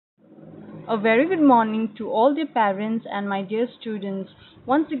A very good morning to all the parents and my dear students.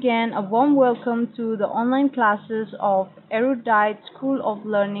 Once again, a warm welcome to the online classes of Erudite School of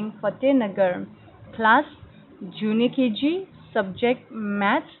Learning Fatehnagar. Class Junior KG, subject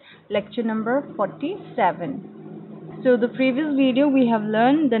Maths, lecture number 47. So the previous video we have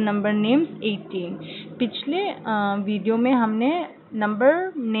learned the number names 18. पिछले video में हमने number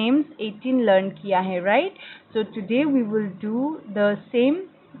names 18 learn किया है, right? So today we will do the same.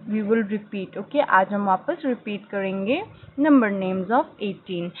 We will repeat. Okay, आज हम वापस repeat करेंगे number names of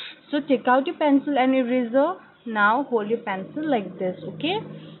 18. So take out your pencil and eraser. Now hold your pencil like this. Okay.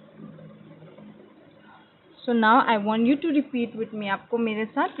 So now I want you to repeat with me. आपको मेरे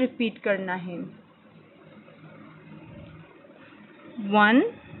साथ repeat करना है. 1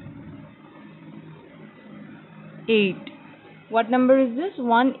 8. What number is this?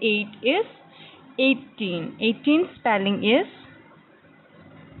 1 8 is 18. 18 spelling is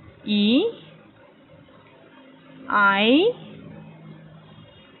E I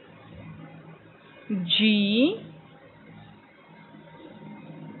G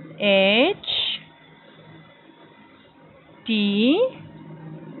H T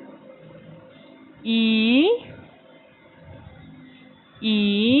E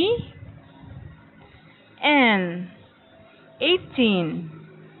E N. 18.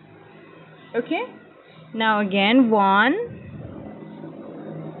 Okay. Now again 1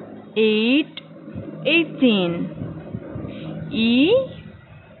 8 18. E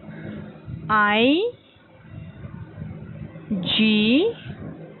I G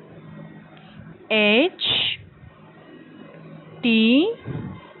H T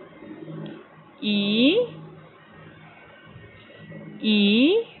E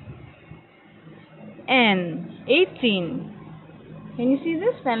E N. 18. Can you see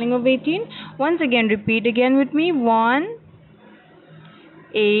the spelling of 18? Once again, repeat again with me. 1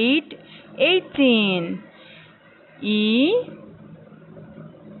 8 18. E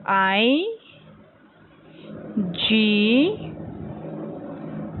I G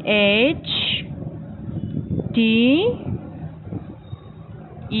H T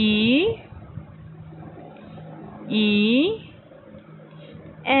E E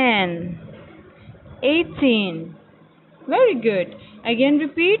N. 18. Very good. Again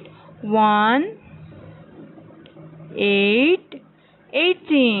repeat. 1 8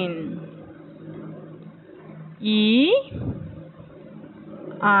 18. E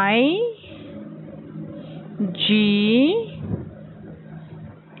I G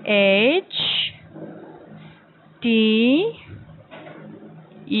H T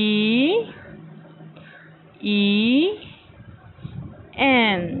E E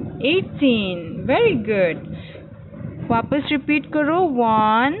N. 18. Very good. वापस repeat करो.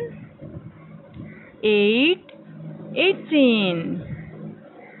 1 8 18.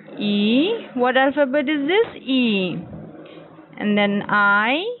 E. What alphabet is this? E. And then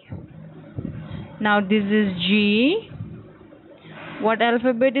I. Now this is G. What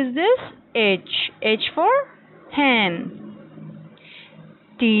alphabet is this? H. H for hen.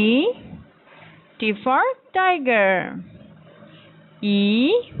 T. T for tiger.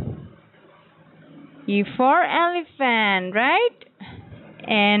 E. E for elephant, right?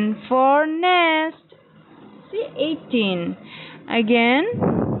 N for nest. See, 18. Again,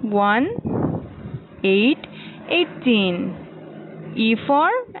 1 8 18. E for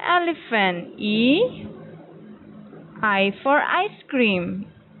elephant. E. I for ice cream.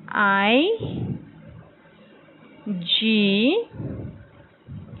 I G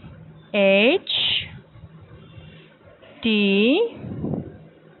H T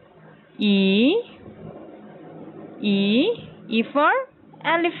E E. E for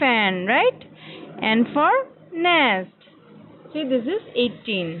elephant, right? N for nest. See, this is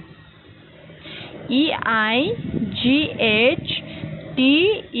 18. E I G H T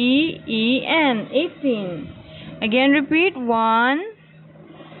E E N. 18. Again repeat. 1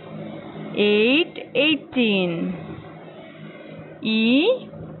 8 18. E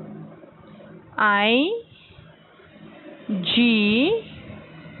I G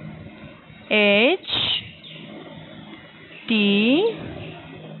H T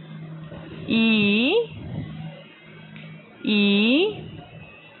E E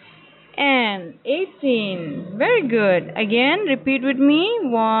N. 18. Very good. Again repeat with me.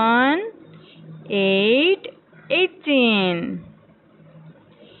 1 8 18.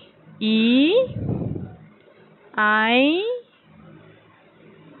 E I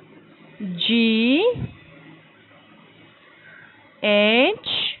G H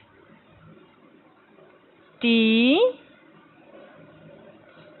T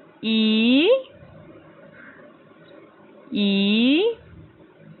E E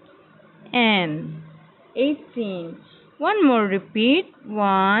N. 18. One more repeat.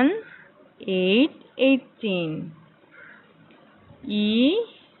 1, 8, 18. E,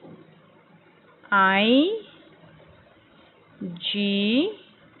 I, G,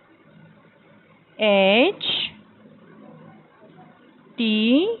 H,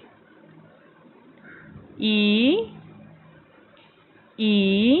 T, E,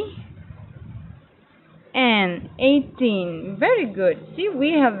 E, N. 18. Very good. See,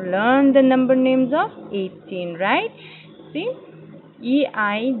 we have learned the number names of 18, right? See,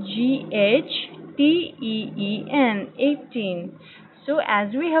 EIGHTEEN. 18. So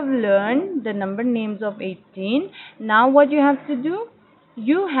as we have learned the number names of 18, now what you have to do?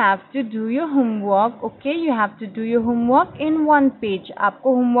 You have to do your homework. Okay, you have to do your homework in one page.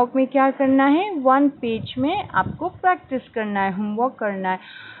 आपको homework में क्या करना है? One page में आपको practice करना है, homework करना है.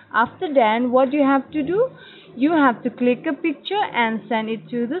 After that, what you have to do? You have to click a picture and send it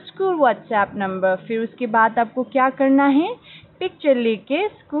to the school WhatsApp number. फिर उसके बाद आपको क्या करना है? पिक्चर लेके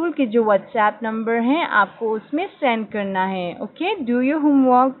स्कूल के जो व्हाट्सएप नंबर हैं आपको उसमें सेंड करना है. Okay, do your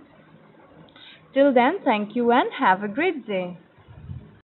homework. Till then, thank you and have a great day.